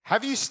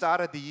Have you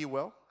started the year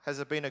well? Has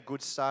it been a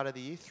good start of the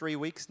year? 3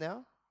 weeks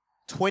now?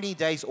 20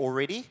 days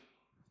already?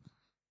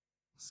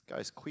 This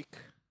goes quick.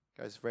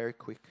 Goes very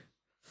quick.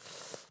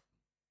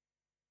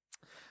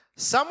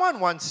 Someone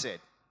once said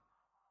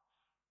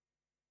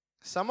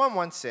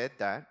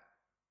that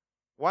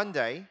one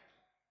day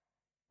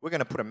we're going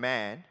to put a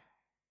man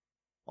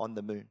on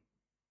the moon.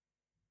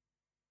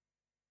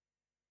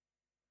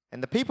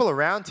 And the people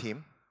around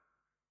him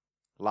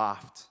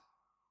laughed.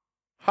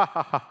 Ha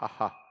ha ha ha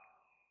ha.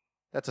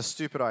 That's a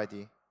stupid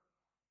idea.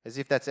 As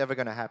if that's ever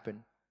going to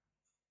happen.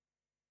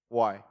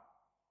 Why?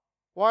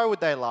 Why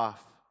would they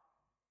laugh?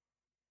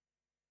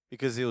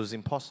 Because it was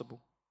impossible.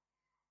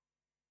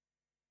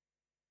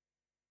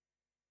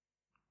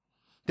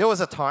 There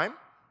was a time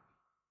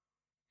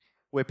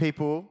where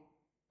people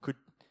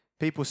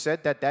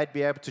said that they'd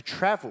be able to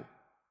travel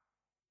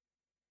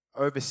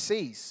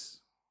overseas,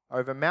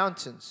 over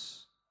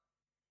mountains.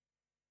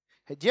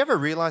 Hey, do you ever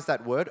realize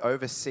that word,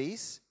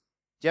 overseas?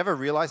 Do you ever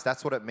realize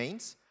that's what it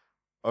means?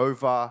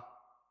 Over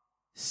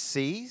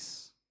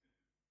seas?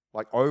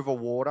 Like over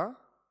water?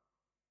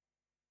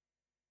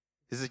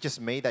 Is it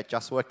just me that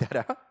just worked that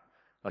out?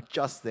 Like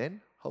just then,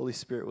 Holy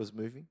Spirit was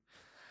moving.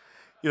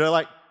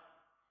 There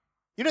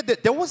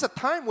was a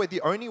time where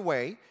the only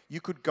way you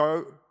could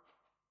go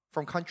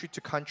from country to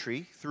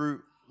country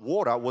through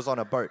water was on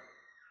a boat.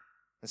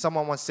 And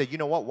someone once said, you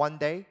know what, one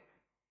day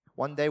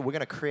we're going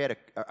to create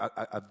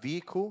a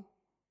vehicle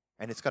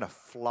and it's going to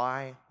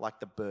fly like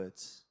the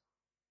birds.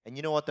 And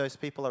you know what those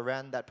people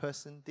around that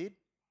person did?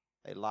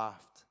 They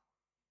laughed.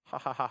 Ha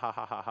ha ha ha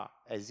ha ha ha.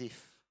 As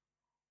if.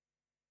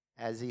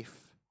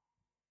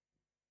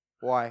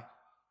 Why?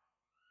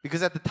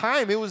 Because at the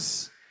time it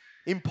was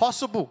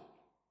impossible.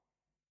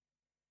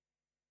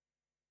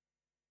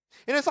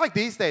 It's like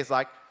these days,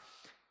 like,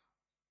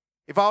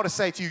 if I were to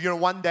say to you,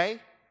 one day,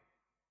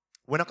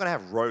 we're not going to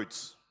have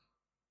roads.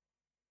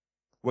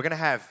 We're going to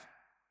have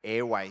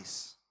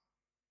airways.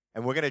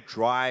 And we're going to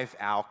drive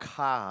our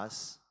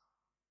cars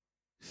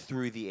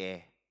through the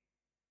air.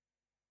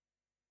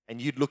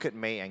 And you'd look at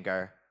me and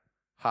go,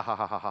 ha ha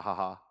ha ha ha ha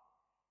ha.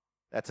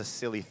 That's a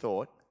silly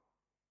thought.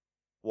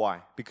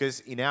 Why? Because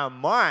in our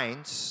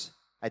minds,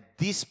 at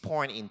this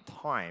point in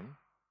time,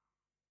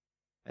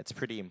 that's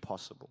pretty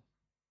impossible.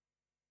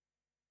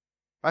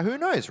 But who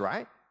knows,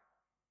 right?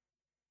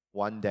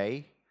 One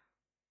day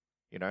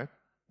in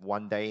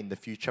the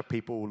future,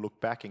 people will look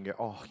back and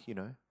go,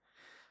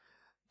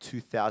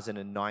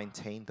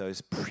 2019, those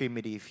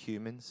primitive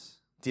humans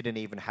didn't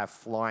even have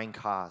flying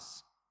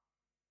cars.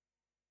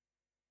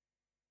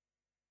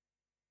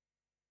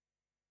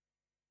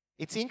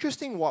 It's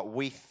interesting what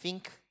we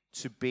think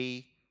to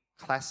be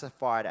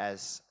classified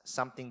as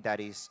something that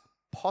is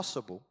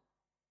possible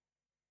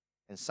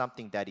and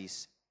something that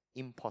is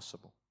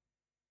impossible.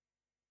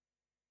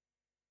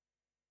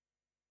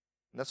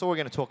 And that's what we're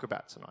going to talk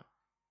about tonight.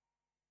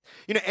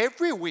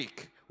 Every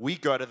week we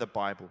go to the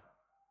Bible.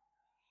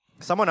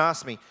 Someone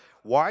asked me,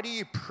 why do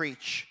you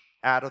preach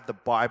out of the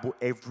Bible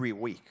every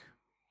week?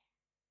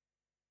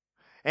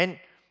 And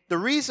the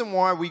reason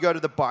why we go to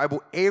the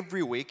Bible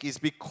every week is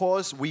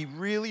because we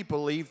really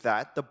believe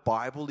that the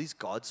Bible is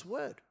God's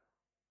word.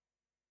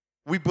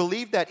 We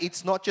believe that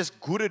it's not just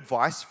good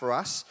advice for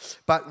us,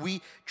 but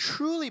we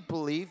truly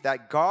believe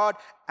that God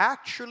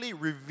actually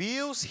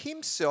reveals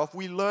himself.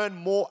 We learn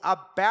more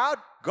about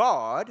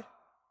God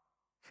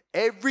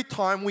every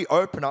time we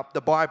open up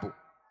the Bible.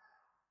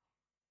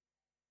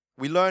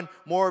 We learn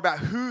more about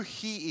who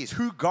he is,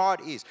 who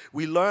God is.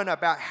 We learn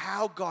about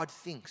how God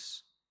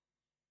thinks.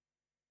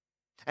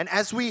 And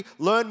as we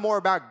learn more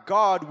about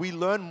God, we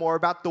learn more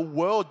about the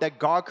world that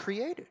God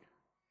created.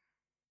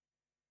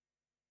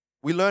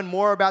 We learn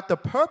more about the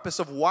purpose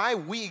of why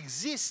we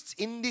exist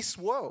in this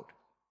world.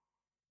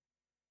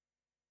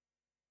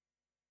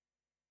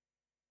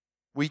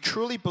 We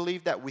truly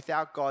believe that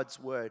without God's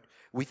word,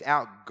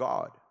 without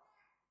God,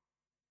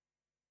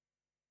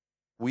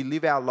 we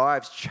live our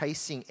lives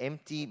chasing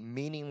empty,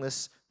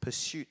 meaningless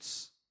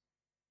pursuits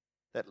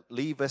that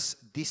leave us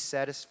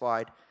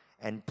dissatisfied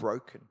and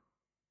broken.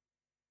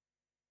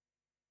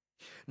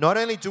 Not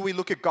only do we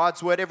look at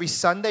God's word every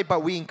Sunday,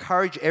 but we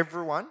encourage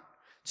everyone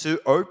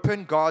to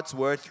open God's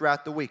word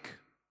throughout the week.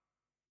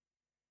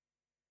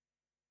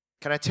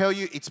 Can I tell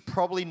you, it's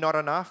probably not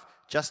enough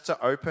just to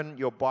open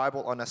your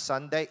Bible on a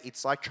Sunday.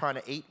 It's like trying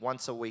to eat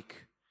once a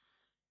week.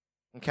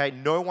 Okay,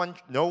 no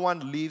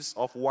one lives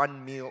off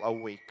one meal a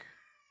week.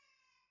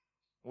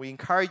 We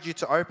encourage you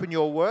to open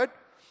your word,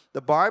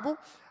 the Bible,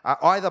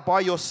 either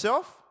by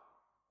yourself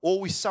or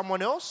with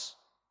someone else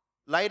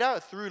later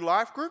through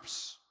life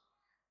groups,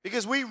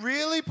 because we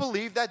really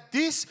believe that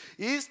this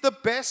is the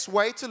best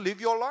way to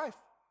live your life.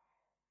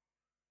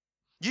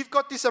 You've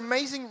got this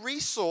amazing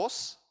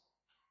resource,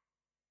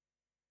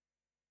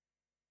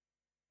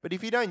 but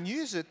if you don't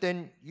use it,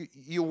 then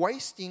you're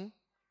wasting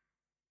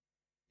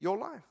your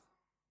life.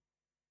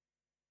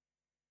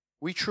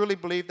 We truly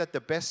believe that the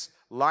best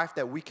life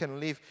that we can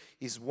live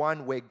is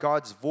one where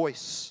God's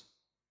voice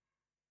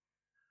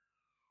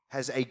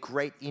has a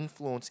great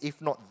influence,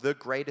 if not the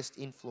greatest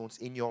influence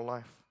in your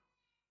life.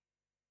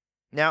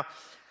 Now,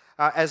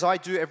 as I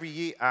do every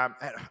year,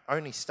 it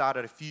only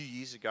started a few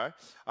years ago,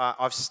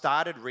 I've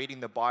started reading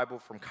the Bible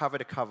from cover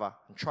to cover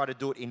and try to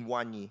do it in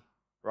 1 year,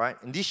 right?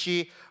 And this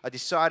year, I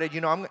decided,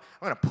 I'm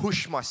going to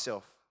push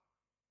myself.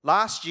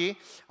 Last year,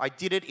 I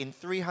did it in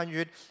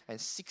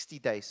 360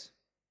 days.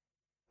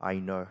 I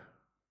know.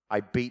 I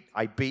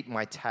beat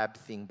my tab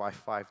thing by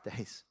 5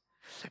 days.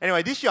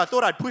 Anyway, this year I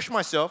thought I'd push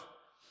myself.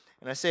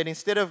 And I said,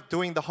 instead of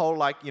doing the whole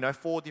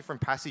 4 different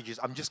passages,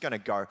 I'm just going to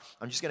go.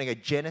 I'm just going to go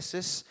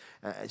Genesis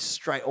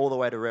straight all the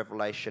way to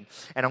Revelation.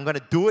 And I'm going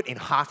to do it in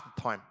half the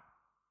time.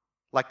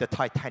 Like the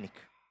Titanic.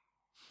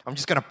 I'm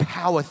just going to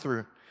power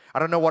through. I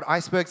don't know what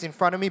iceberg's in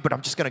front of me, but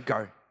I'm just going to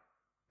go.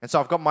 And so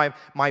I've got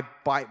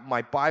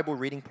my Bible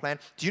reading plan.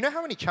 Do you know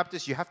how many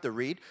chapters you have to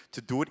read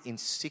to do it in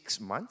 6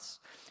 months?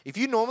 If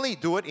you normally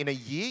do it in a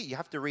year, you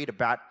have to read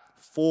about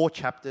 4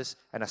 chapters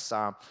and a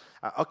psalm.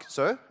 Okay,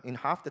 so in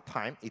half the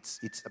time, it's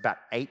about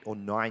 8 or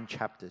 9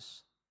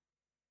 chapters.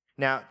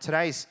 Now,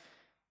 today's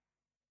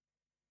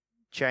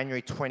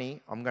January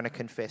 20. I'm going to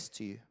confess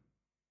to you.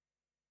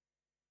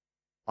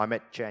 I'm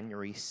at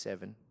January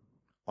 7.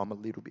 I'm a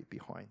little bit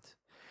behind.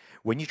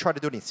 When you try to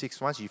do it in 6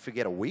 months, you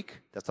forget a week.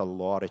 That's a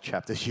lot of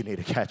chapters you need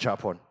to catch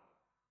up on.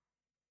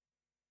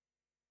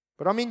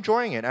 But I'm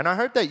enjoying it. And I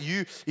hope that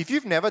if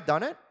you've never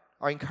done it,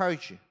 I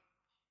encourage you.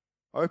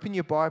 Open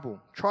your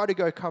Bible. Try to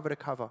go cover to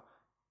cover.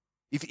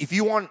 If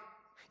you want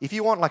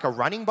like a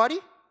running buddy,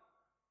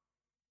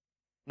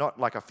 not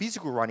like a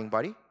physical running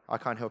buddy, I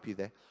can't help you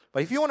there.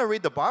 But if you want to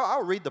read the Bible,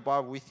 I'll read the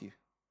Bible with you.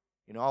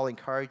 I'll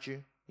encourage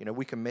you.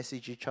 We can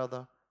message each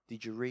other.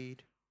 Did you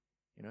read?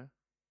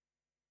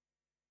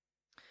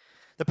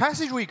 The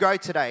passage we go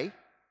today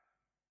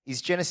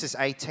is Genesis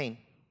 18,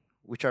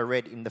 which I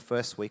read in the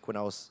first week when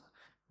I was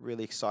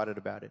really excited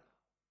about it.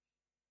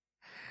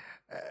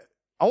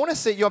 I want to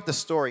set you up the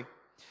story.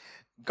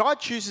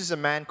 God chooses a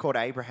man called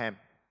Abraham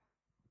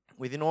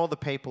within all the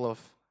people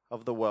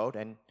of the world,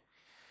 and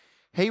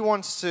he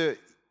wants to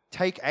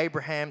take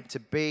Abraham to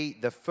be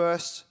the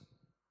first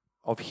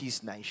of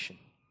his nation,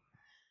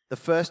 the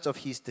first of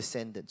his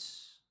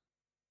descendants,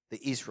 the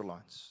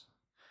Israelites.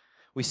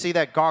 We see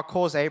that God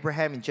calls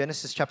Abraham in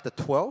Genesis chapter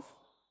 12,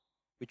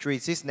 which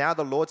reads this: Now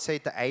the Lord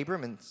said to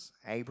Abram, and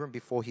Abram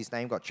before his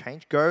name got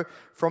changed, go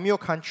from your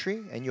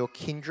country and your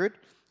kindred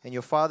and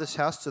your father's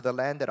house to the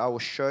land that I will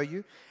show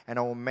you, and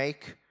I will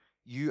make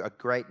you a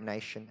great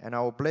nation, and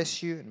I will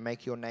bless you and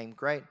make your name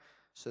great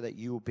so that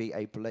you will be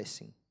a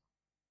blessing.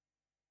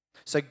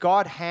 So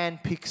God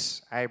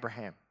handpicks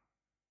Abraham.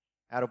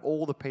 Out of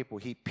all the people,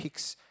 he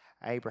picks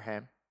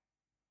Abraham,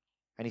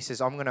 and he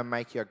says, I'm going to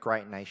make you a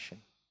great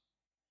nation.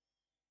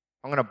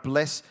 I'm going to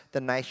bless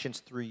the nations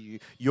through you.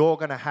 You're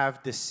going to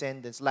have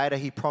descendants. Later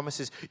he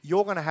promises,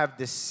 you're going to have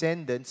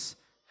descendants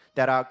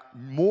that are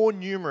more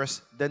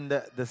numerous than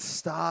the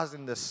stars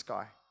in the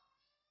sky.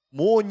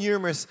 More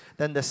numerous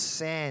than the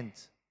sand.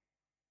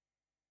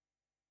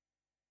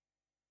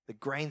 The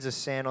grains of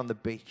sand on the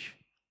beach.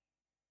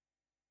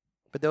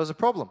 But there was a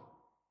problem.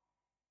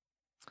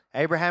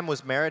 Abraham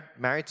was married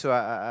to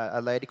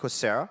a lady called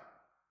Sarah,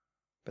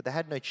 but they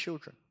had no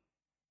children.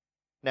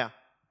 Now,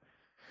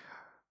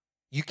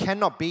 you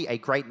cannot be a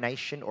great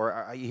nation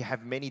or you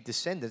have many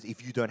descendants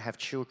if you don't have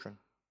children.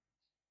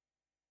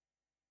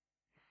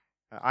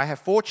 I have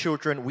 4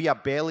 children. We are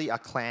barely a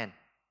clan,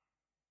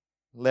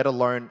 let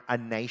alone a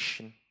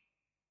nation.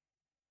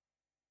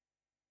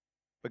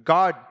 But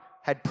God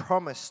had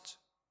promised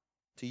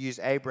to use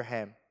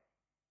Abraham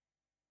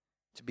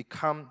to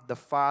become the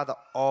father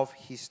of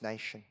his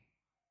nation.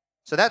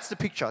 So that's the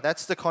picture.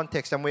 That's the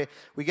context. And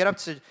we get up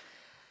to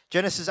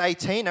Genesis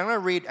 18. I'm going to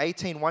read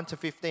 18, 1 to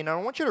 15. And I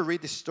want you to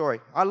read this story.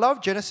 I love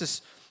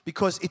Genesis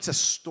because it's a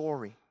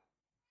story.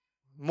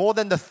 More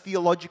than the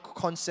theological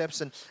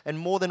concepts and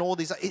more than all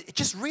these.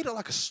 Just read it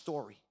like a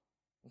story.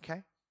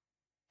 Okay?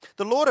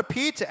 The Lord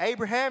appeared to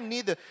Abraham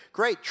near the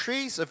great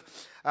trees of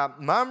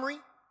Mamre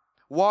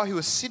while he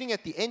was sitting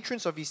at the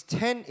entrance of his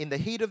tent in the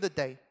heat of the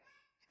day.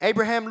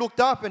 Abraham looked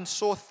up and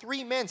saw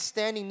 3 men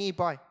standing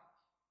nearby.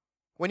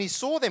 When he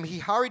saw them, he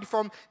hurried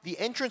from the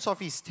entrance of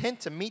his tent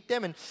to meet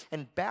them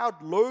and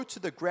bowed low to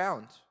the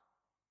ground.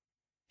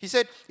 He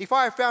said, If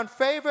I have found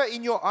favor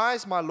in your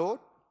eyes, my Lord,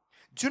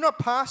 do not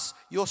pass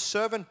your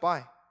servant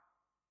by.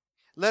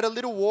 Let a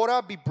little water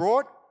be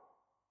brought,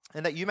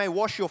 and that you may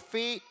wash your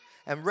feet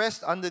and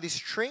rest under this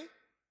tree.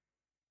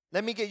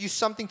 Let me get you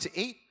something to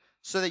eat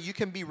so that you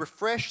can be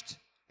refreshed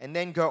and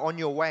then go on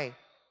your way.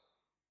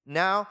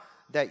 Now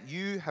that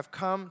you have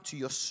come to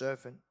your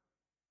servant.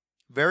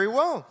 Very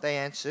well, they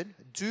answered.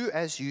 Do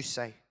as you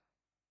say.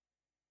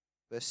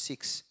 Verse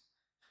 6.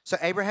 So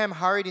Abraham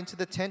hurried into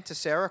the tent to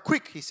Sarah.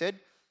 Quick, he said,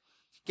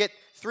 get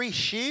 3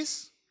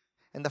 shears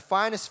and the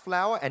finest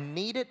flour and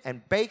knead it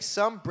and bake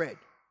some bread.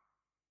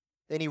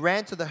 Then he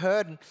ran to the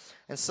herd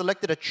and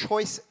selected a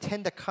choice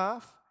tender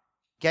calf,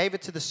 gave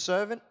it to the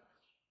servant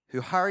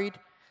who hurried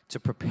to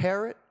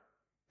prepare it.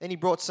 Then he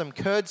brought some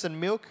curds and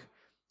milk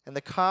and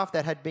the calf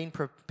that had been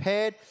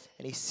prepared,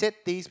 and he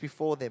set these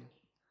before them.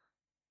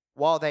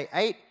 While they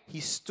ate, he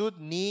stood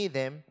near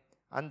them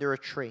under a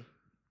tree.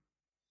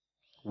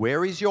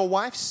 "Where is your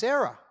wife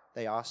Sarah?"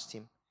 they asked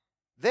him.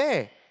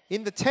 "There,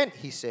 in the tent,"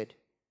 he said.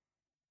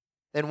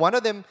 Then one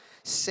of them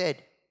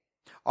said,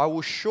 "I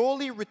will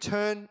surely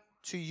return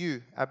to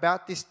you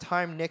about this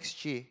time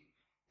next year,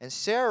 and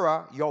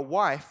Sarah, your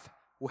wife,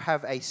 will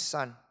have a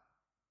son."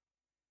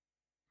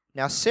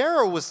 Now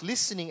Sarah was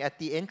listening at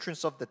the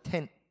entrance of the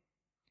tent,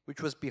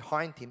 which was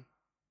behind him.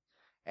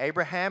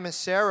 Abraham and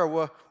Sarah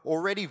were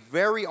already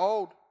very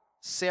old.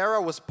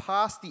 Sarah was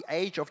past the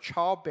age of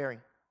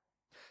childbearing.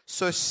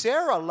 So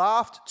Sarah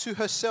laughed to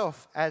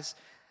herself as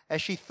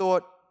she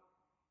thought,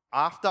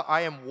 "After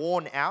I am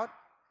worn out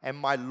and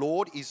my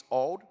Lord is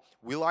old,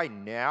 will I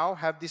now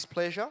have this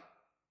pleasure?"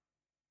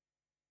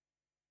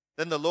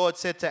 Then the Lord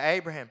said to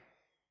Abraham,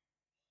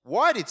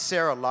 "Why did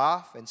Sarah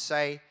laugh and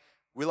say,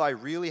 'Will I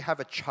really have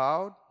a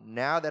child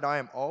now that I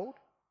am old?'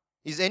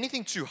 Is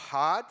anything too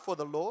hard for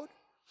the Lord?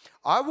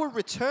 I will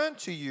return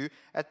to you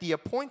at the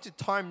appointed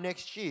time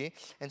next year,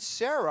 and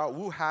Sarah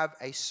will have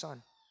a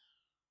son."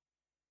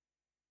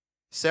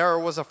 Sarah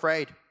was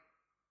afraid,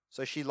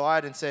 so she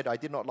lied and said, "I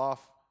did not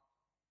laugh."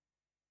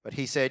 But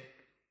he said,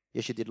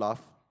 "Yes, you did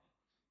laugh."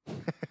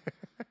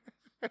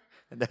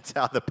 And that's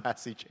how the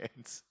passage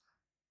ends.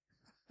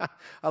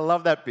 I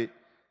love that bit.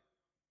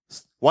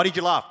 "Why did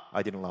you laugh?"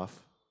 "I didn't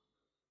laugh."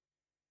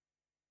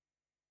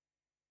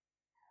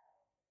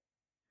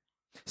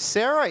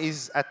 Sarah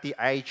is at the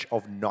age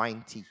of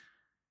 90.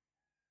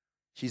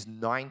 She's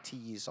 90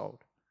 years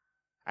old.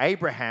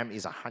 Abraham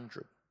is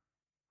 100.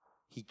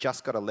 He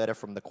just got a letter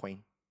from the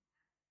Queen.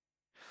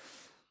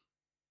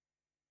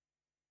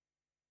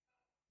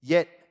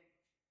 Yet,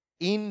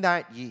 in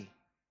that year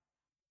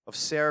of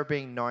Sarah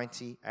being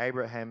 90,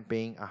 Abraham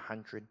being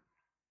 100,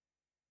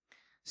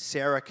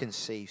 Sarah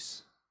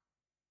conceives.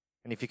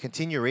 And if you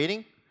continue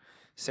reading,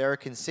 Sarah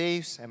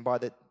conceives, and by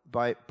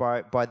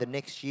the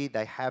next year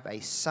they have a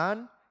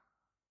son,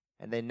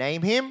 and they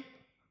name him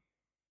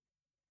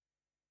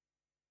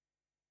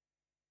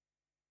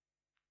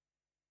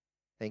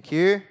thank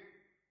you,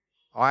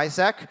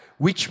 Isaac,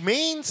 which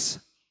means,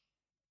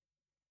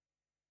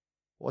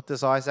 what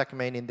does Isaac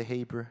mean in the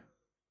Hebrew?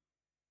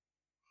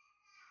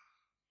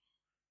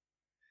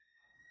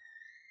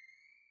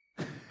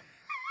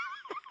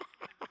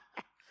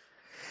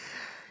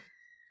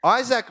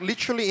 Isaac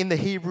literally in the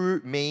Hebrew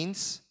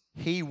means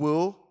 "he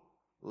will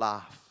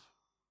laugh."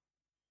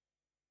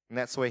 And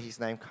that's where his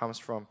name comes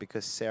from,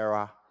 because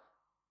Sarah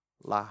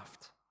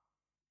laughed.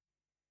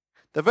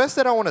 The verse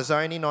that I want to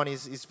zone in on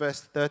is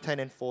verse 13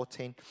 and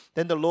 14.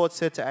 Then the Lord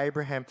said to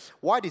Abraham,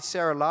 "Why did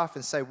Sarah laugh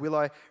and say, 'Will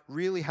I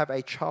really have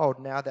a child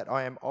now that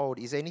I am old?'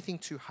 Is anything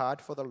too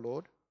hard for the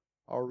Lord?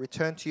 I will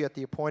return to you at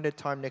the appointed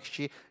time next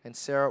year, and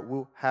Sarah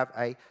will have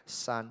a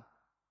son."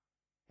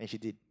 And she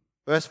did.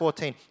 Verse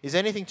 14. Is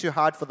anything too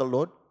hard for the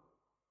Lord?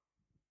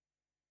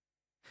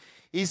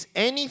 Is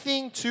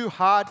anything too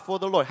hard for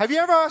the Lord? Have you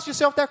ever asked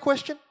yourself that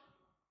question?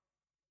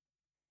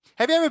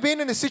 Have you ever been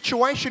in a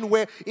situation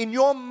where in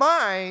your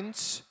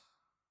mind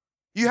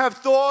you have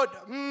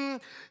thought,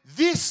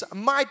 this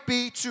might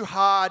be too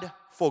hard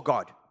for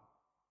God?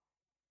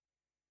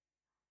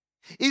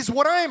 Is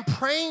what I am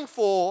praying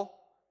for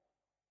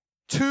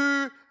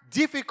too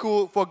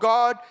difficult for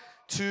God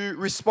to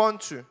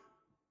respond to?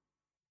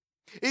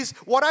 Is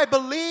what I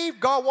believe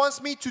God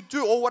wants me to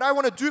do, or what I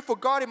want to do for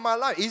God in my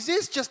life, is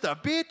this just a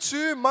bit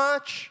too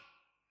much?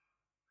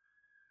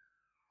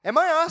 Am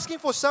I asking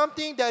for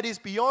something that is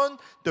beyond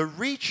the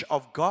reach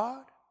of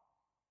God?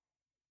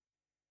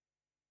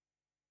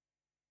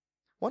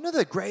 One of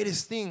the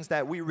greatest things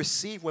that we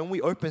receive when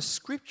we open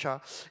Scripture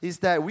is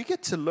that we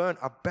get to learn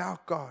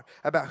about God,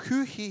 about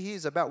who He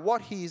is, about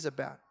what He is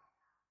about.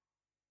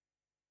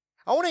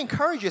 I want to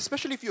encourage you,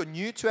 especially if you're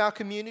new to our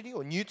community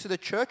or new to the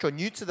church or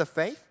new to the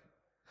faith,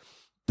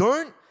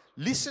 don't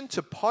listen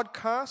to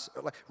podcasts.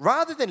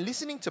 Rather than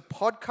listening to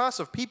podcasts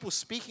of people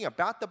speaking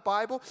about the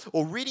Bible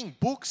or reading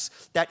books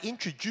that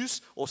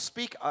introduce or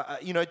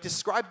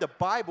describe the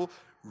Bible,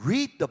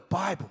 read the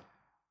Bible.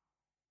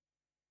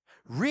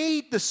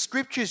 Read the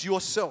Scriptures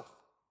yourself.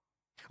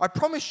 I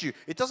promise you,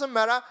 it doesn't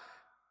matter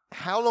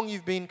how long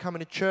you've been coming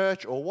to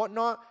church or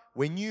whatnot.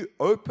 When you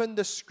open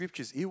the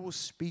Scriptures, it will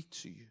speak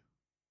to you.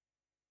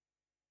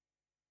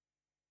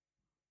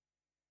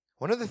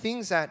 One of the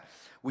things that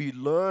we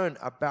learn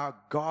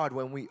about God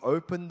when we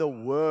open the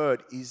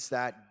Word is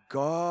that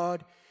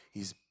God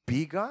is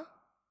bigger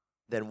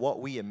than what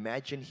we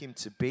imagine Him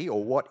to be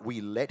or what we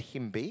let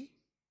Him be.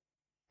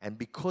 And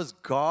because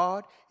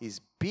God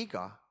is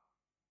bigger,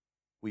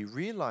 we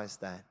realize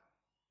that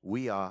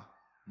we are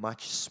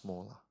much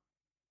smaller.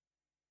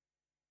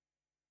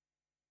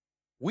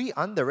 We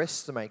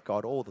underestimate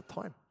God all the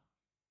time.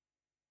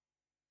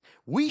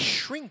 We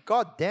shrink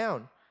God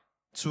down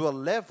to a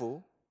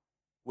level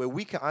where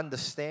we can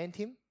understand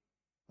Him,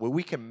 where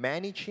we can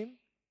manage Him,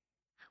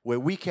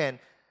 where we can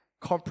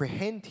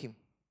comprehend Him.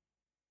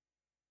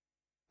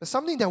 But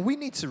something that we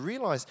need to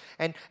realize,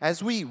 and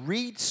as we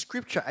read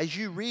Scripture, as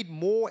you read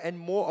more and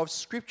more of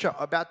Scripture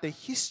about the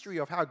history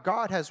of how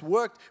God has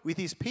worked with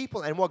His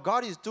people and what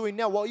God is doing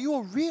now, what you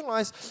will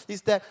realize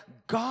is that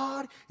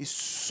God is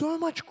so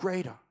much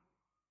greater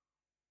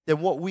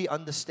than what we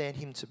understand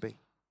Him to be.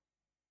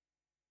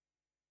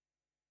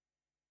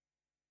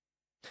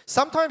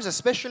 Sometimes,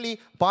 especially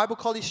Bible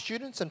college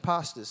students and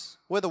pastors,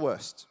 we're the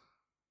worst.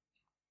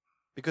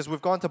 Because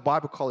we've gone to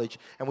Bible college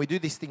and we do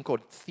this thing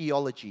called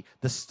theology,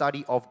 the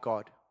study of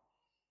God.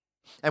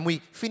 And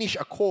we finish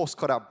a course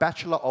called our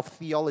Bachelor of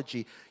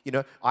Theology. You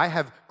know, I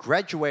have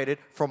graduated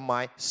from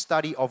my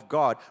study of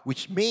God,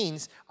 which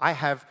means I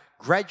have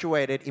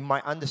graduated in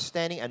my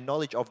understanding and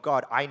knowledge of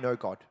God. I know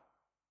God.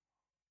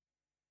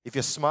 If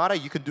you're smarter,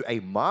 you can do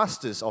a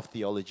Master's of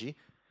Theology,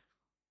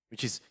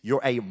 which is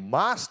you're a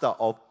master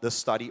of the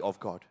study of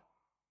God.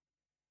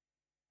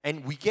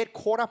 And we get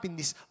caught up in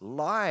this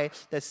lie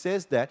that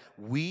says that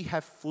we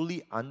have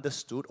fully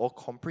understood or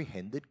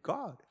comprehended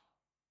God.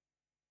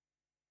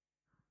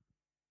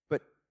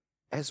 But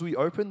as we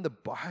open the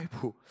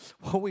Bible,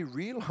 what we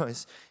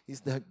realize is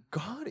that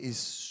God is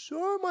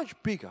so much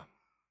bigger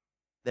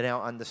than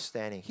our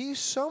understanding. He is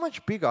so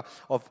much bigger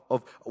of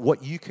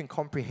what you can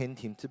comprehend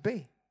Him to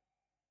be.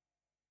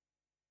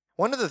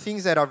 One of the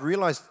things that I've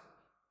realized,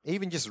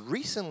 even just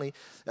recently,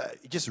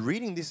 just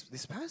reading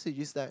this passage,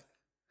 is that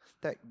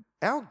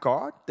our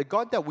God, the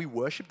God that we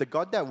worship, the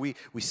God that we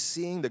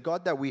sing, the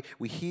God that we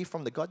hear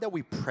from, the God that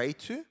we pray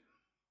to,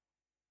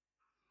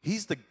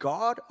 He's the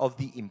God of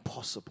the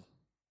impossible.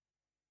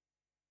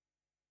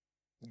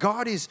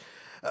 God is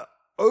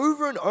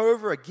over and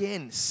over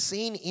again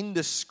seen in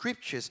the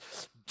Scriptures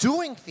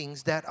doing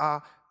things that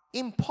are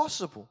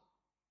impossible.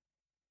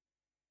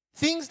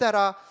 Things that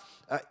are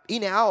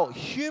in our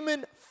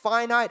human,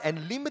 finite,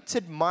 and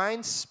limited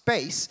mind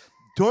space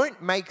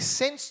don't make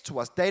sense to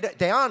us.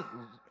 They aren't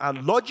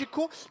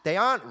logical. They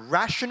aren't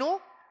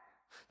rational.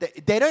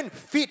 They don't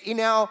fit in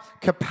our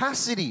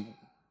capacity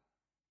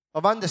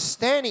of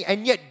understanding.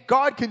 And yet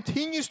God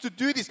continues to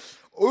do this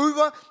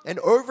over and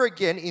over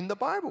again in the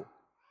Bible.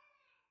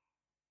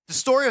 The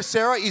story of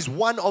Sarah is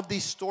one of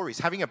these stories.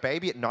 Having a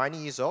baby at 90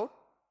 years old.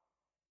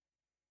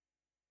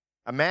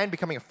 A man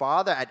becoming a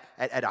father at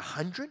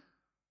 100.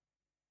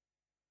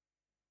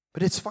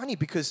 But it's funny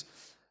because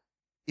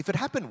if it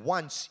happened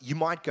once, you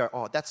might go,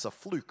 oh, that's a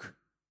fluke.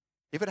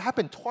 If it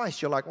happened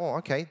twice, you're like, oh,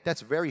 okay,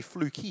 that's very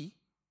fluky.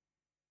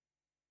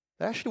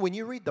 But actually, when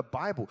you read the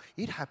Bible,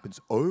 it happens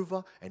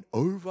over and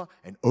over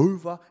and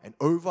over and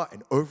over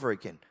and over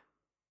again.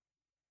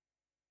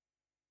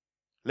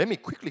 Let me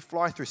quickly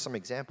fly through some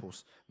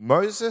examples.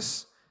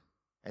 Moses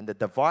and the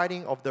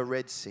dividing of the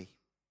Red Sea.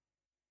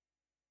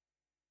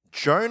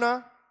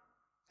 Jonah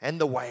and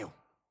the whale.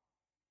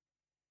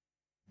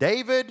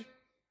 David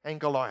and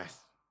Goliath.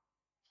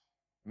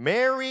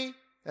 Mary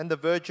and the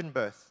virgin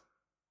birth.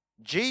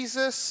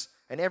 Jesus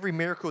and every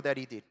miracle that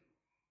He did.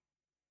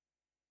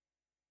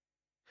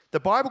 The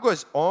Bible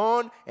goes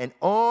on and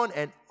on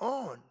and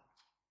on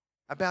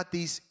about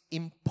these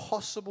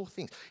impossible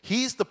things.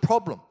 Here's the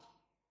problem.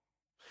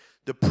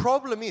 The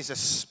problem is,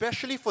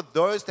 especially for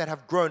those that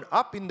have grown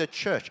up in the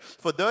church,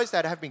 for those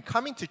that have been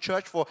coming to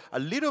church for a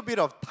little bit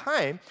of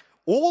time,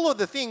 all of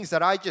the things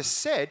that I just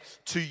said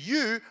to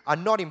you are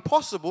not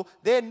impossible,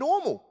 they're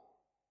normal.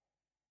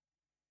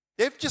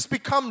 They've just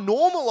become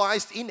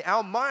normalized in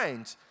our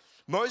minds.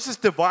 Moses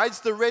divides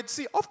the Red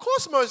Sea. Of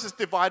course Moses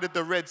divided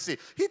the Red Sea.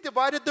 He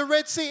divided the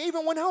Red Sea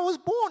even when I was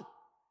born.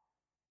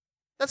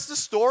 That's the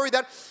story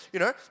that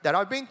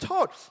I've been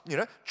told.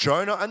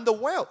 Jonah and the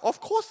whale.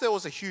 Of course there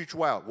was a huge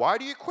whale. Why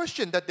do you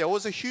question that there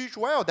was a huge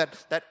whale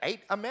that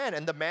ate a man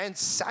and the man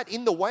sat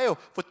in the whale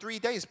for 3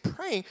 days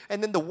praying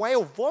and then the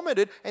whale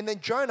vomited and then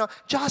Jonah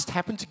just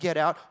happened to get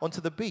out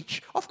onto the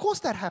beach? Of course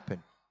that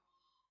happened.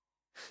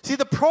 See,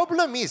 the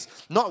problem is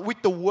not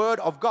with the Word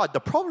of God. The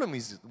problem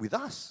is with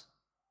us.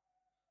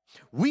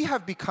 We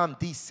have become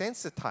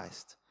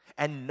desensitized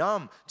and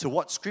numb to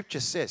what Scripture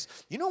says.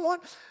 You know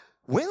what?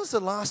 When was the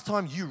last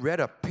time you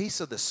read a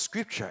piece of the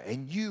Scripture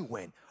and you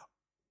went,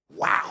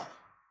 wow?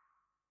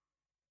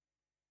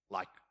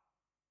 Like,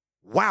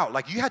 wow.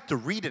 Like you had to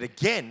read it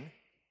again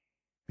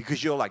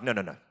because you're like, no.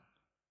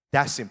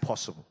 That's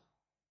impossible.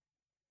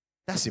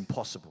 That's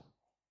impossible.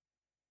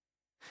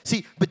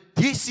 See, but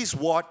this is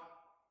what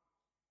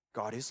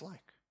God is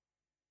like.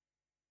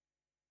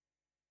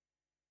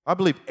 I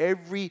believe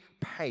every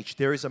page,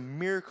 there is a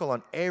miracle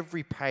on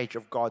every page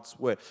of God's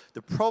Word.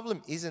 The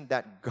problem isn't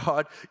that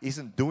God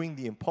isn't doing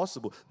the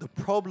impossible. The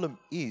problem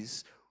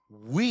is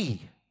we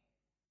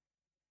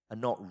are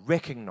not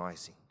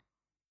recognizing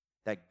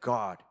that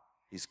God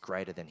is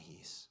greater than He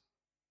is.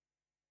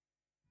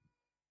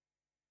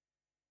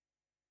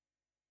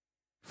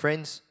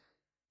 Friends,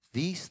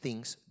 these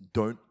things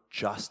don't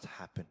just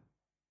happen.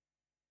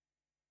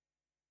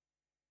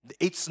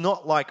 It's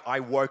not like I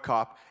woke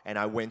up and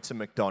I went to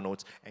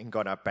McDonald's and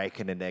got a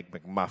bacon and egg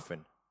McMuffin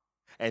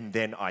and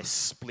then I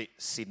split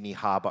Sydney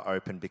Harbour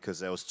open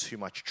because there was too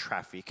much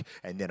traffic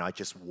and then I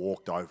just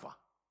walked over.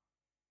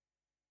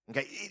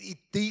 Okay,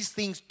 these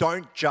things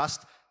don't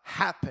just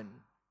happen.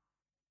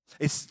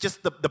 It's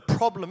just the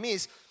problem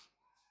is,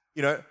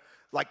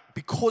 like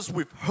because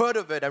we've heard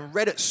of it and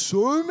read it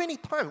so many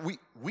times,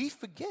 we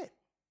forget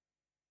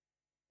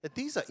that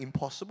these are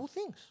impossible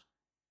things.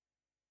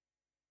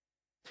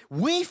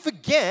 We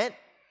forget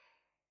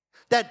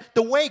that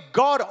the way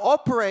God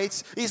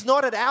operates is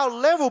not at our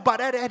level, but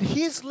at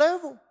His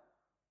level.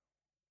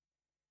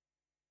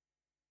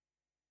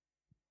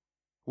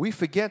 We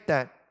forget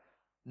that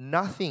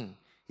nothing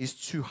is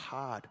too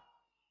hard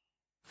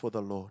for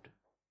the Lord.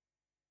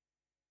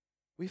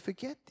 We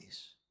forget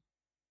this.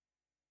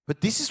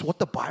 But this is what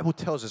the Bible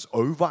tells us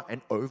over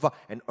and over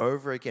and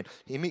over again.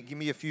 Give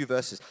me a few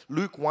verses.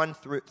 Luke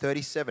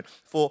 1:37.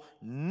 For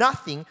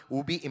nothing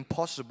will be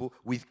impossible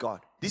with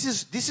God. This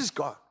is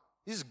God.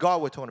 This is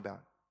God we're talking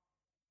about.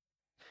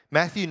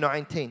 Matthew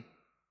 19.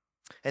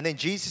 And then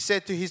Jesus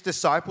said to His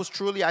disciples,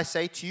 truly I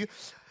say to you,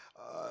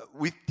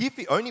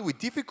 only with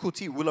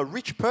difficulty will a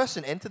rich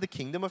person enter the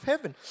kingdom of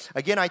heaven.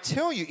 Again, I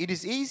tell you, it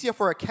is easier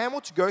for a camel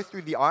to go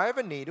through the eye of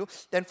a needle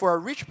than for a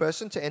rich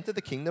person to enter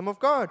the kingdom of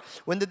God.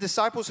 When the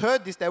disciples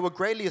heard this, they were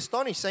greatly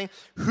astonished, saying,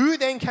 who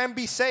then can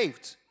be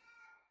saved?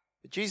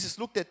 But Jesus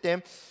looked at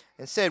them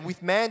and said,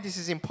 with man this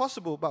is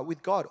impossible, but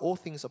with God all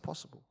things are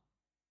possible.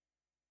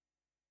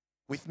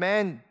 With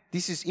man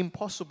this is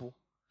impossible,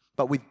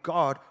 but with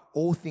God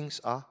all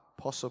things are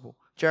possible.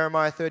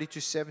 Jeremiah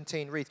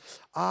 32:17 reads,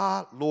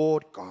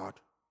 Lord God,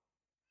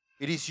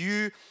 it is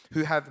you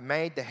who have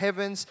made the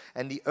heavens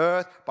and the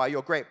earth by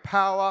your great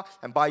power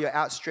and by your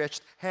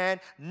outstretched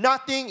hand.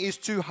 Nothing is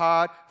too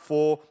hard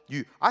for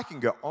you. I can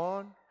go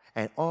on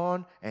and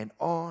on and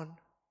on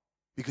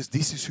because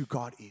this is who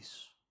God is.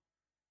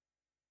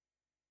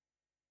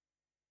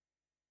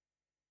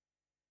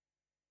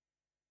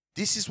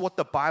 This is what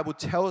the Bible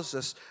tells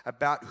us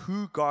about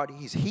who God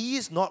is. He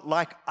is not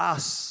like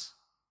us.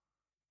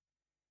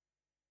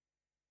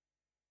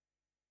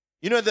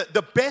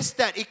 The best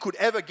that it could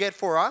ever get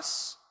for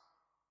us,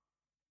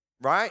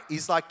 right,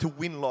 is like to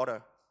win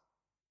lotto.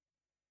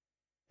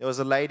 There was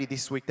a lady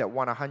this week that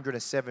won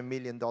 $107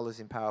 million in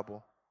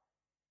Powerball.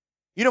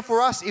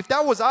 For us, if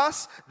that was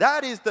us,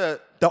 that is the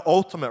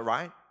ultimate,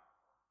 right?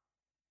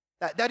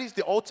 That is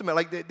the ultimate.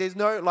 Like, there's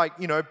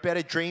no,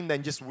 better dream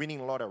than just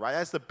winning lotto, right?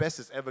 That's the best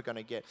it's ever going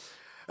to get.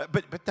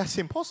 But that's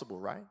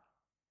impossible, right?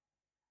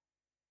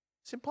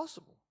 It's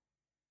impossible.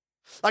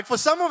 Like for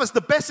some of us, the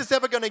best it's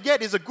ever going to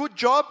get is a good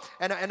job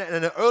and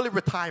an early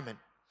retirement.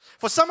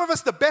 For some of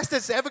us, the best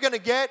it's ever going to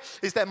get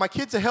is that my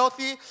kids are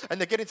healthy and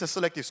they get into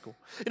selective school.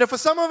 For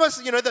some of us,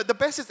 the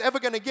best it's ever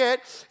going to get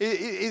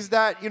is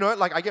that,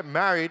 I get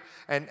married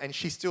and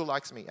she still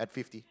likes me at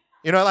 50.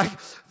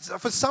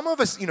 For some of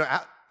us,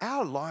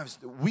 our lives,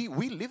 we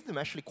live them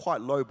actually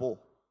quite low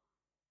ball.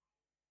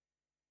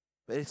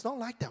 But it's not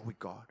like that with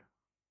God.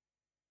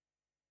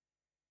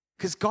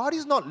 Because God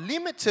is not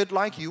limited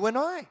like you and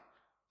I.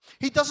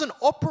 He doesn't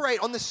operate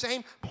on the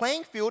same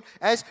playing field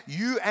as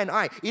you and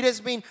I. It has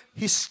been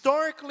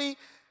historically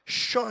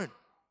shown.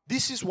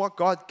 This is what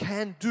God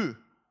can do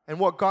and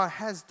what God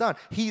has done.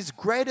 He is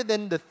greater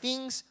than the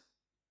things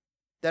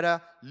that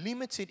are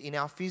limited in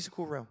our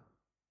physical realm.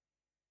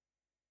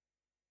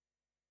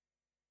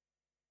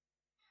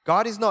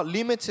 God is not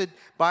limited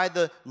by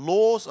the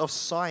laws of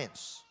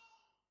science.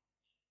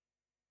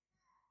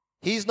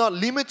 He is not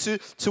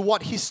limited to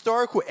what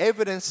historical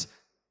evidence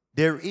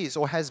there is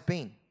or has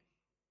been.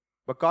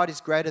 But God is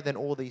greater than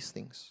all these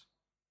things.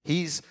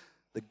 He's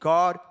the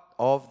God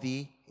of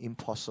the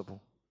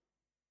impossible.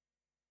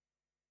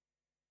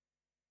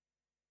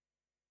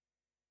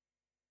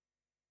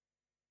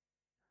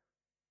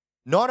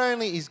 Not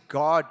only is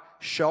God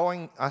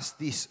showing us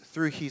this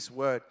through His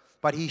word,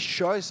 but He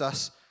shows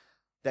us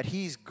that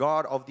He is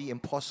God of the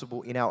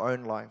impossible in our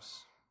own lives.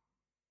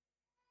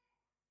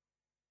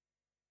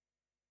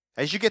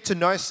 As you get to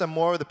know some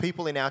more of the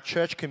people in our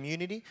church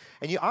community,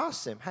 and you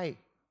ask them, hey,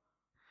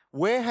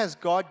 where has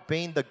God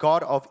been the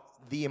God of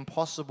the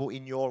impossible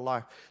in your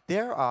life?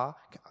 I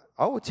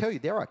will tell you,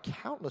 there are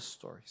countless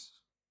stories.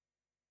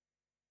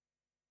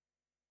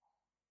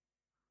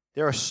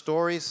 There are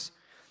stories.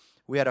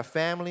 We had a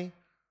family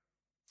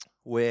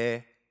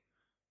where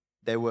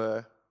they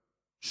were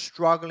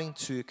struggling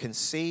to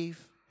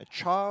conceive a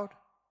child.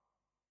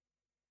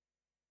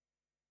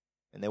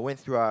 And they went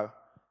through a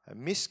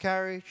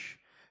miscarriage.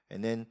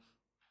 And then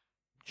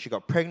she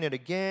got pregnant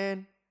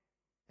again.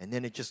 And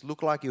then it just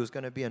looked like it was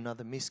going to be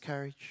another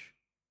miscarriage.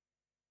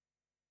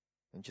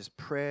 And just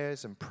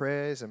prayers and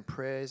prayers and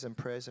prayers and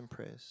prayers and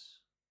prayers.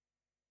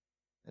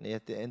 And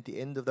at the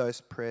end of those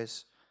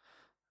prayers,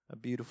 a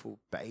beautiful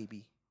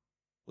baby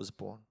was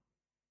born.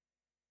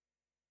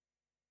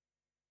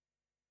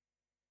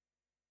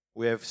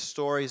 We have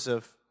stories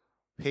of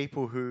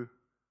people who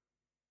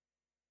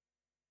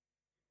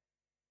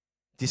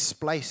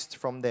displaced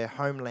from their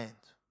homeland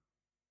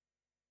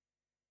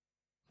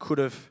could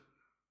have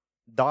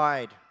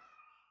died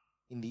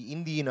in the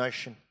Indian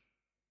Ocean,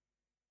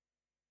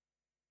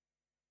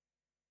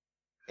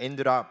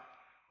 ended up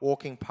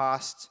walking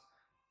past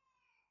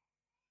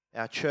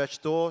our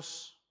church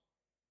doors,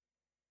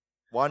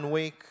 1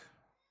 week,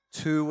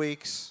 2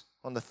 weeks.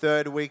 On the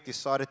third week,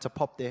 decided to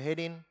pop their head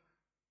in.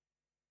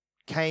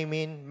 Came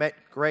in, met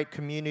great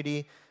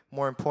community.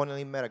 More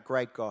importantly, met a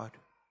great God.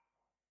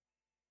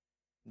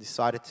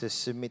 Decided to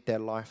submit their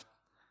life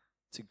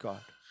to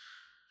God.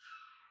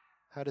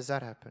 How does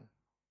that happen?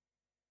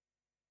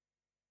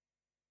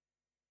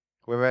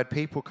 We've had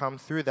people come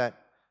through that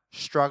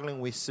struggling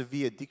with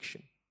severe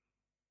addiction.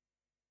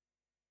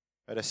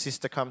 Had a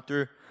sister come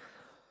through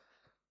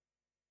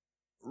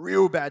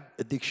real bad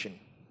addiction,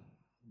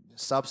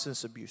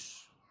 substance abuse,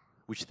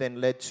 which then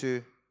led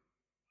to,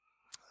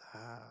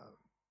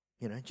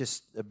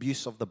 just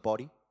abuse of the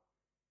body.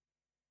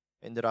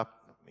 Ended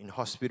up in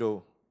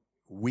hospital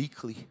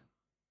weekly.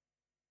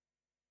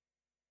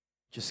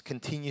 Just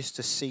continues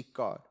to seek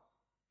God.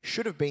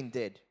 Should have been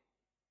dead.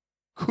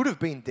 Could have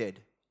been dead.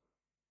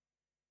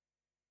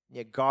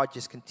 Yet God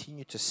just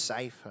continued to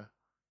save her.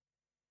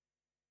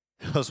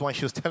 There was one,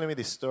 she was telling me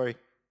this story.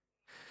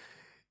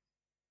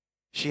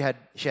 She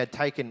had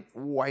taken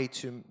way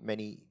too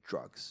many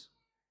drugs.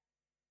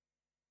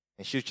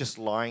 And she was just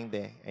lying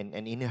there. And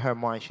in her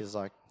mind, she was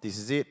like, this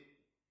is it.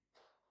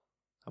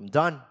 I'm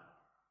done.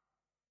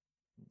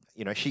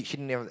 She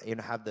didn't even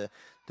have the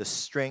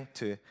strength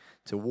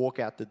to walk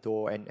out the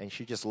door. And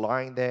she's just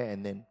lying there.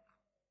 And then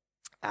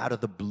out of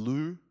the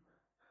blue,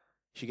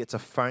 she gets a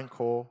phone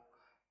call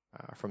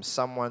from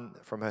someone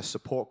from her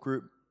support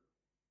group.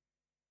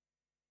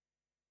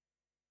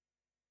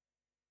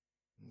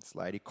 This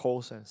lady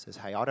calls her and says,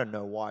 hey, I don't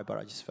know why, but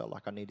I just felt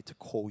like I needed to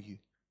call you.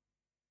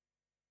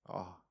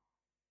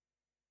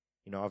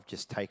 I've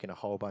just taken a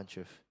whole bunch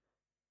of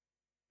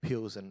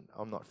pills and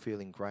I'm not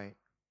feeling great.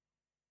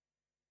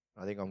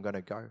 I think I'm going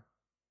to go.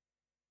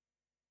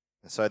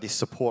 And so this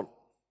support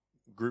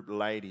group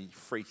lady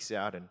freaks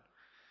out and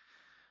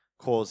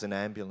calls an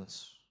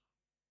ambulance.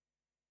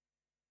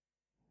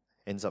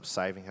 Ends up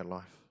saving her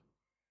life.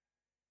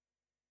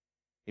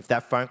 If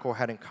that phone call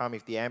hadn't come,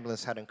 if the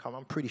ambulance hadn't come,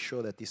 I'm pretty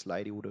sure that this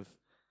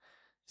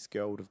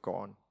girl would have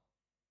gone.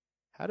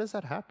 How does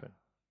that happen?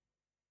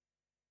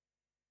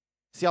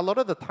 See, a lot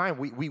of the time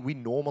we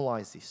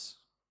normalize this.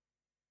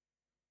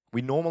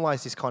 We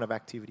normalize this kind of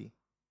activity.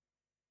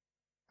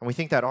 And we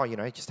think that,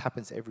 it just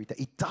happens every day.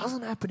 It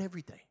doesn't happen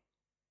every day.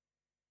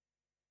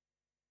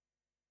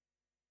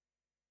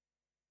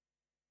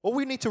 What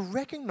we need to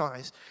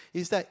recognize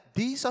is that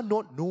these are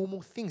not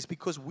normal things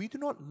because we do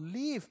not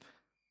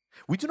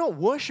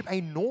worship a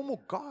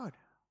normal God.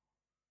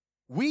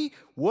 We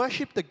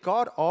worship the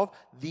God of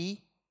the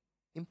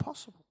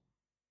impossible.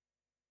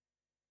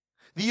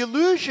 The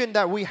illusion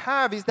that we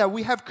have is that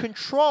we have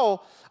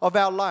control of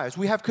our lives.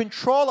 We have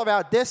control of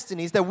our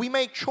destinies, that we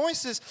make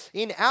choices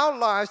in our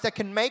lives that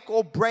can make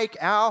or break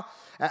our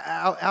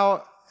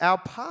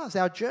paths,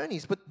 our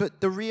journeys.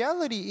 But the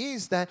reality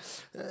is that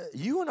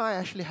you and I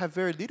actually have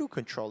very little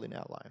control in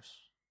our lives.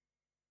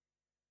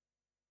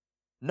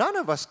 None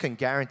of us can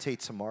guarantee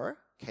tomorrow,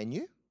 can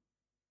you?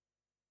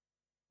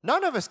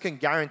 None of us can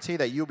guarantee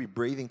that you'll be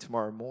breathing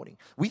tomorrow morning.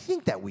 We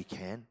think that we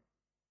can.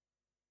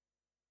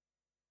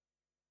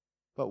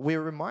 But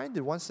we're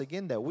reminded once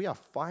again that we are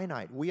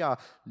finite, we are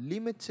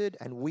limited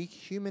and weak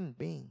human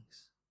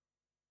beings.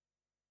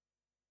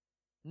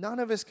 None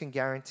of us can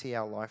guarantee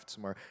our life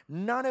tomorrow.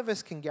 None of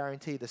us can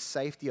guarantee the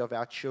safety of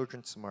our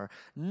children tomorrow.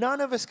 None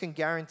of us can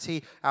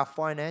guarantee our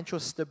financial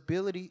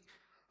stability.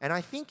 And I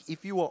think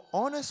if you are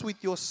honest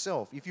with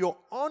yourself, if you're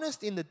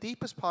honest in the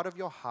deepest part of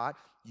your heart,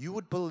 you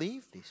would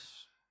believe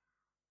this.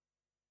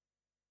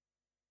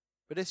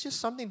 But it's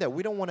just something that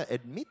we don't want to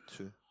admit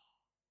to.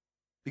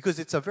 Because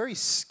it's a very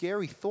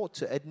scary thought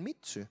to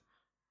admit to.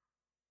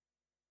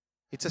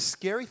 It's a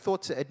scary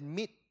thought to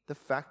admit the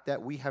fact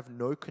that we have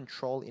no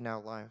control in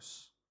our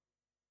lives.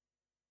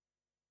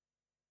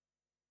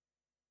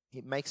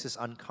 It makes us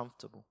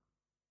uncomfortable.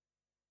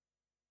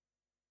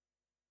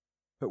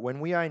 But when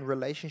we are in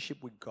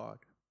relationship with God,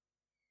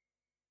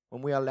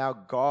 when we allow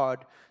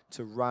God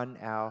to run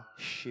our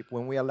ship,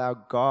 when we allow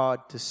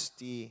God to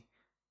steer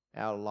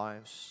our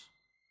lives,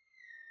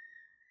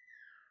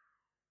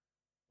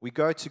 we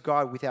go to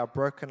God with our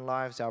broken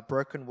lives, our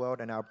broken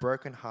world, and our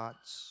broken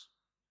hearts.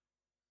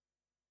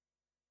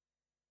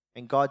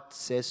 And God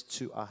says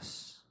to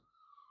us,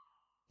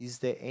 is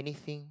there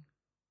anything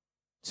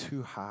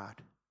too hard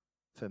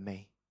for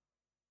me?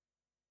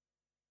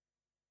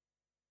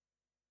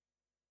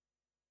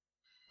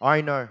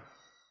 I know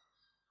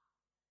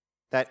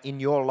that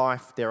in your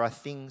life there are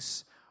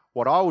things,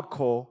 what I would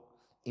call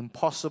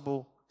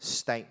impossible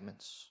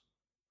statements,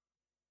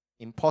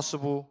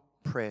 impossible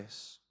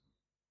prayers.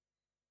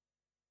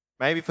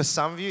 Maybe for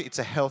some of you, it's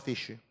a health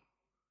issue.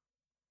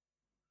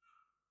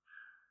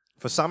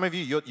 For some of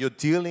you, you're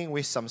dealing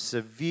with some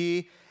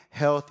severe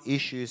health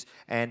issues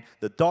and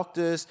the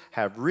doctors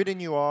have written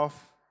you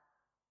off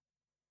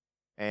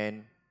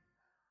and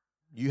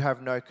you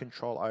have no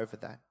control over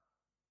that.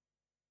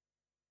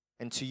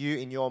 And to you,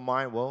 in your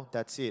mind, well,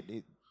 that's it.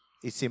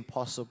 It's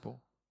impossible.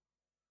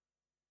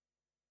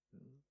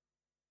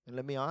 And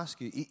let me ask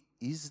you,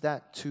 is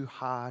that too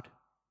hard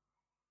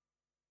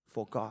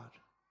for God?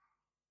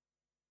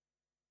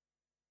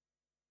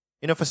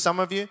 For some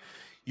of you,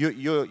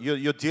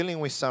 you're dealing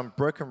with some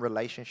broken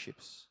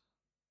relationships.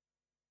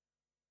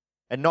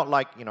 And not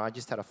like, I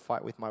just had a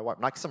fight with my wife.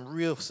 Like some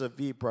real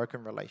severe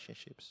broken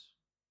relationships.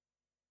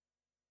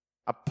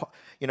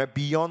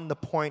 Beyond the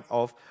point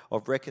of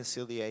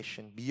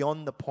reconciliation,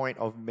 beyond the point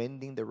of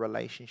mending the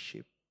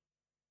relationship.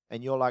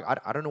 And you're like,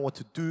 I don't know what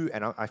to do,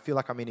 and I feel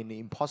like I'm in an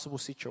impossible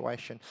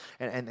situation.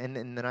 And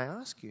then I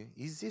ask you,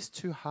 is this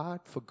too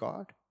hard for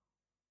God?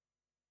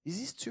 Is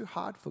this too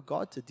hard for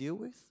God to deal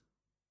with?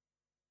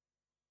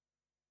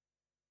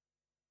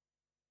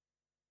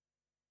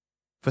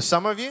 For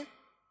some of you,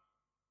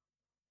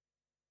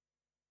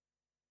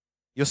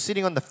 you're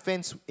sitting on the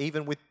fence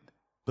even with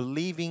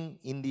believing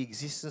in the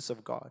existence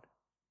of God.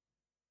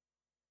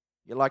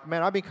 You're like,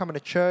 man, I've been coming to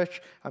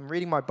church, I'm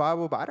reading my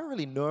Bible, but I don't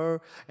really know,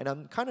 and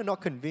I'm kind of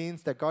not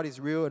convinced that God is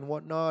real and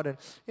whatnot, and,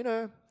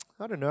 I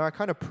don't know, I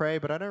kind of pray,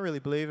 but I don't really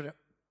believe it.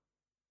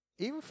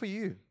 Even for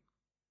you,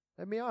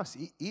 let me ask,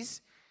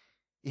 is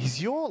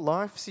your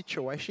life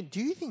situation, do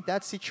you think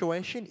that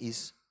situation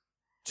is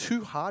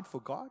too hard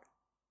for God?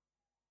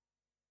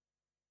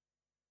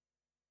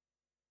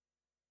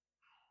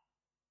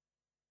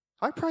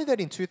 I pray that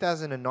in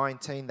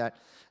 2019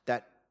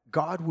 that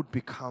God would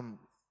become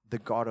the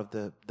God of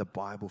the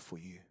Bible for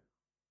you.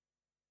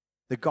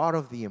 The God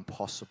of the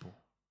impossible.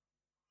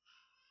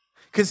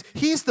 Because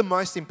here's the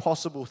most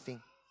impossible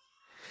thing.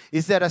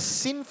 Is that a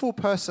sinful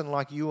person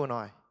like you and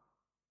I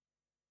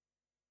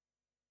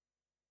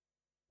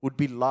would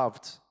be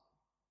loved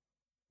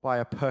by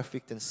a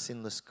perfect and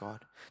sinless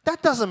God.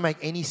 That doesn't make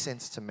any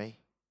sense to me.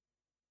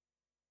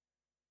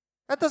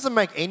 That doesn't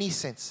make any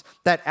sense.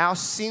 That our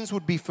sins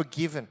would be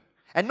forgiven.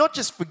 And not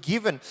just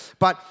forgiven,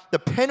 but the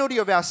penalty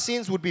of our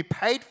sins would be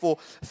paid for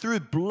through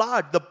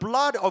blood, the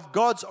blood of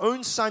God's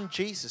own Son,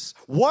 Jesus.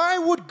 Why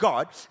would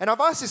God, and I've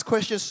asked this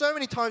question so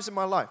many times in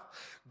my life,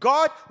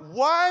 God,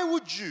 why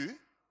would you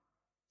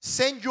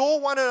send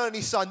your one and only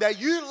Son that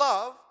you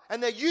love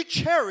and that you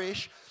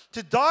cherish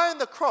to die on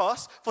the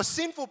cross for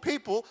sinful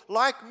people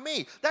like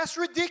me? That's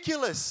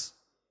ridiculous.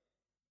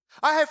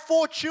 I have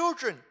 4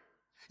 children.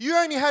 You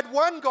only had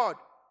one, God.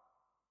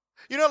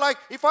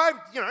 If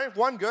if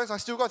one goes, I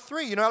still got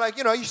 3.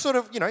 You sort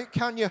of,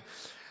 count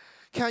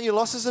your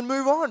losses and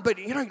move on. But,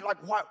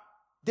 what?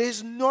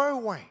 There's no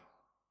way.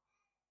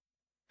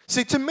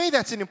 See, to me,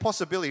 that's an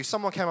impossibility. If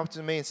someone came up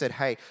to me and said,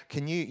 hey,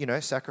 can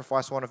you,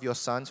 sacrifice one of your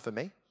sons for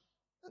me?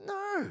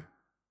 No.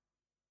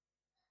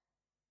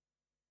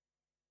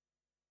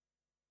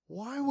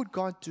 Why would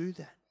God do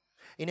that?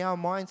 In our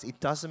minds, it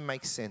doesn't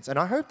make sense. And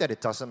I hope that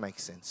it doesn't make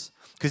sense.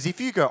 Because if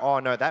you go, oh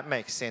no, that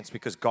makes sense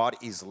because God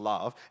is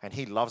love and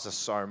he loves us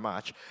so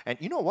much. And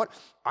you know what?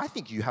 I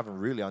think you haven't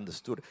really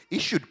understood it.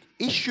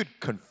 It should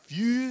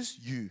confuse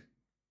you.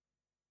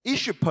 It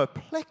should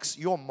perplex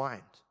your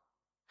mind.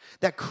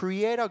 That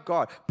Creator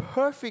God,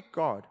 perfect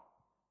God,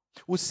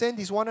 will send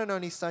his one and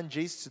only Son,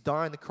 Jesus, to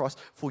die on the cross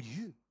for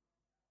you.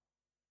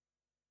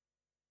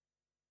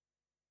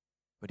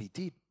 But he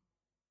did.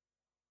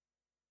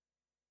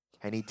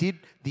 And he did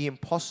the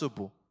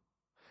impossible.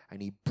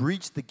 And he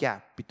bridged the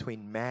gap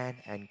between man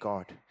and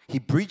God. He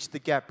bridged the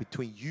gap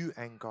between you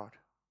and God.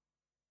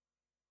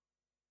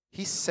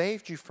 He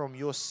saved you from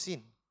your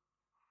sin.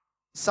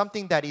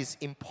 Something that is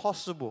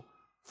impossible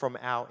from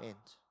our end.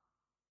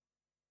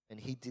 And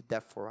he did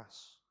that for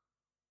us.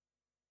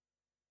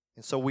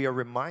 And so we are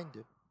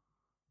reminded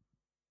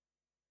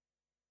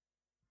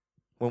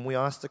when we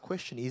ask the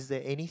question, is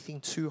there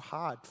anything too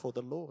hard for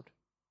the Lord?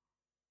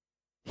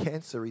 The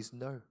answer is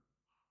no.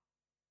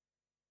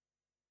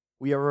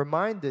 We are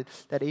reminded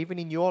that even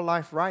in your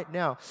life right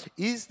now,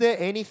 is there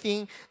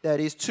anything that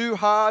is too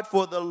hard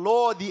for the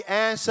Lord? The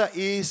answer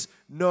is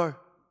no.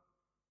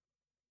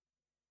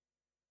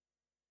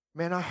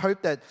 Man, I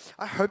hope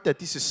that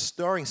this is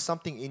stirring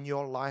something in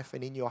your life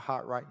and in your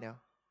heart right now.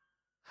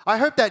 I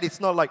hope that it's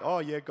not like, oh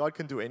yeah, God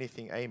can do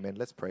anything. Amen.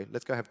 Let's pray.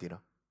 Let's go have dinner.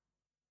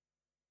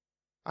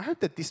 I hope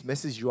that this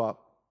messes you up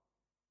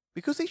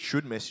because it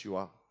should mess you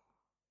up.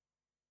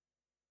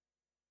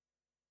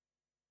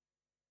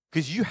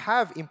 Because you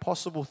have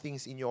impossible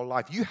things in your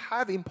life. You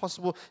have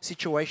impossible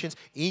situations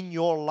in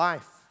your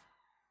life.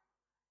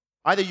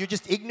 Either you're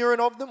just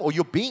ignorant of them, or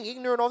you're being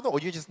ignorant of them,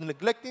 or you're just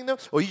neglecting them,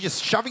 or you're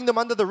just shoving them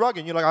under the rug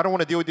and you're like, I don't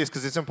want to deal with this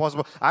because it's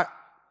impossible. But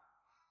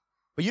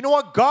you know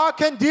what? God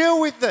can deal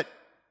with it.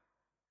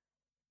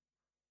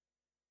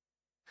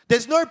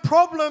 There's no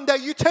problem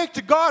that you take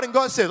to God and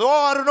God says, oh,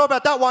 I don't know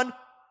about that one.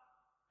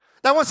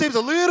 That one seems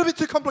a little bit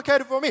too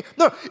complicated for me.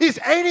 No, is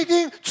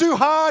anything too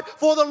hard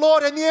for the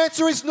Lord? And the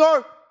answer is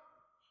no.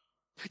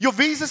 Your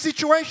visa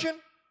situation,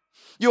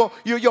 your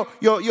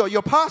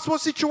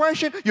passport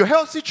situation, your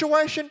health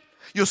situation,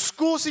 your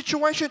school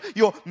situation,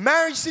 your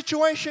marriage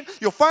situation,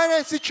 your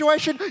finance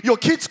situation, your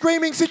kid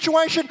screaming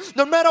situation,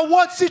 no matter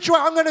what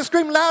situation, I'm going to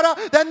scream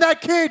louder than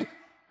that kid.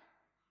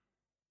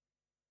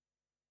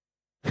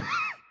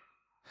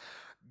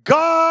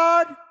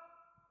 God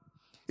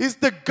is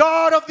the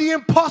God of the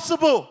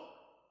impossible.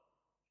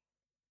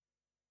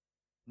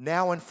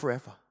 Now and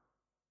forever.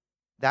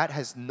 That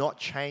has not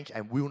changed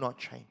and will not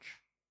change.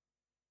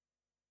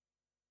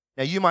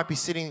 Now, you might be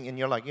sitting and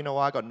you're like, you know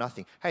what, I got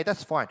nothing. Hey,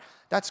 that's fine.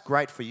 That's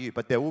great for you.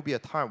 But there will be a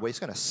time where it's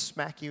going to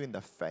smack you in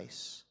the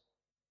face.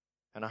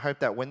 And I hope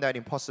that when that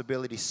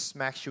impossibility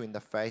smacks you in the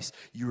face,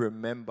 you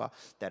remember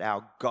that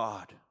our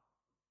God,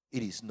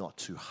 it is not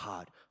too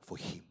hard for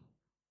Him.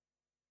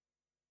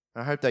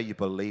 I hope that you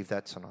believe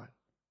that tonight.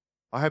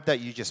 I hope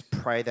that you just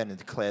pray that and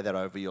declare that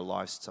over your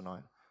lives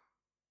tonight.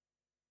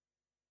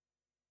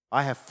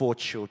 I have 4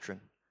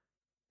 children.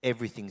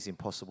 Everything's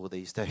impossible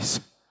these days.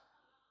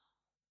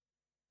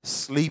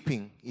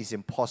 Sleeping is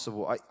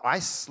impossible. I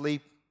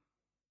sleep,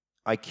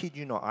 I kid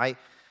you not,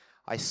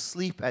 I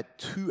sleep at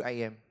 2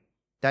 a.m.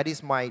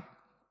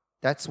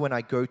 That's when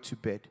I go to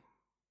bed.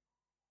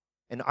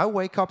 And I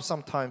wake up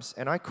sometimes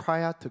and I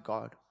cry out to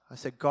God. I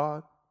say,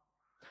 God,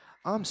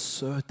 I'm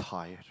so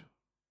tired.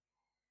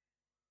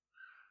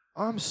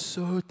 I'm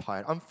so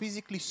tired. I'm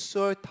physically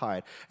so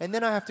tired. And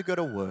then I have to go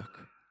to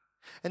work.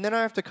 And then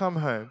I have to come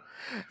home.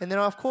 And then,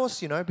 of course,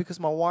 because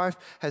my wife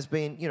has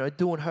been,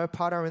 doing her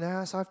part around the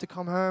house, I have to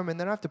come home and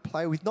then I have to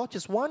play with not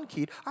just one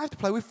kid, I have to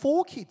play with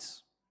 4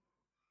 kids.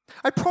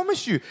 I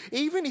promise you,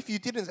 even if you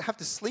didn't have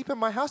to sleep at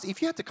my house,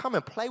 if you had to come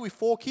and play with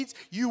 4 kids,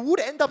 you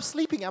would end up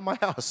sleeping at my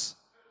house.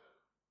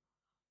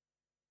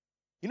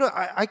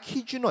 I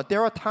kid you not,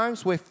 there are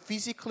times where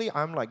physically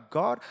I'm like,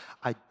 God,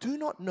 I do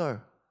not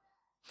know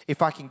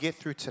if I can get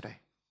through today.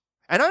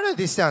 And I know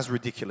this sounds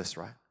ridiculous,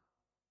 right?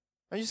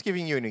 I'm just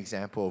giving you an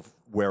example of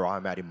where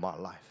I'm at in my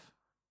life.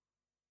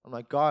 I'm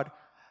like, God,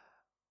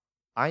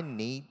 I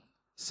need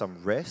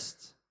some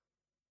rest.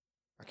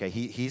 Okay,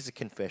 here's a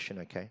confession,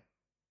 okay?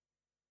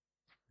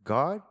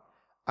 God,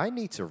 I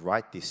need to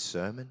write this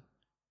sermon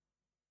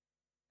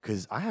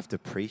because I have to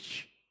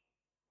preach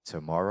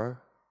tomorrow.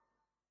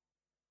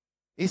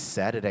 It's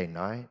Saturday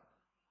night,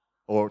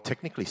 or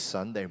technically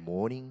Sunday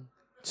morning,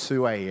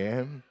 2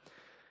 a.m.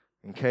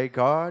 Okay,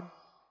 God,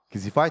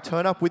 because if I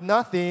turn up with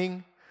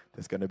nothing,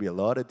 there's going to be a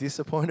lot of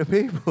disappointed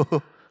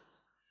people.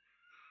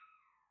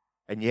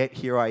 And yet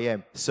here I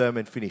am,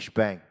 sermon finished,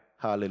 bang,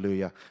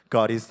 hallelujah.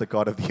 God is the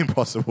God of the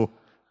impossible.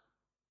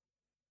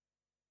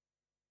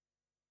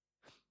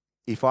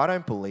 If I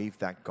don't believe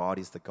that God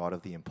is the God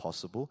of the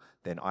impossible,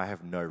 then I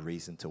have no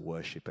reason to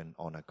worship and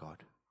honor God.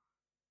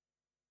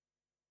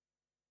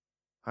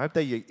 I hope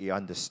that you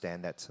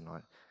understand that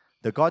tonight.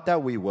 The God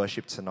that we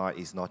worship tonight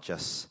is not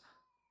just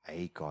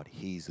a God,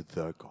 He's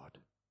the God.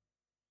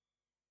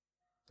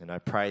 And I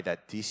pray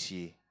that this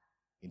year,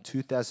 in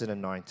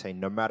 2019,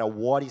 no matter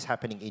what is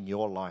happening in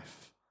your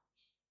life,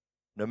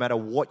 no matter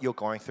what you're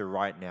going through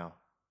right now,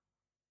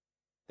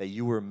 that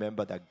you will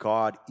remember that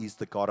God is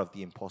the God of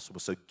the impossible.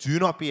 So do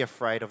not be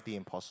afraid of the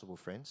impossible,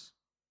 friends.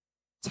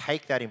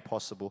 Take that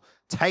impossible,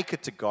 take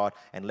it to God,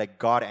 and let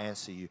God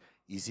answer you.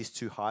 Is this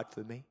too hard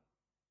for me?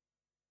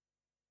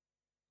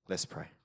 Let's pray.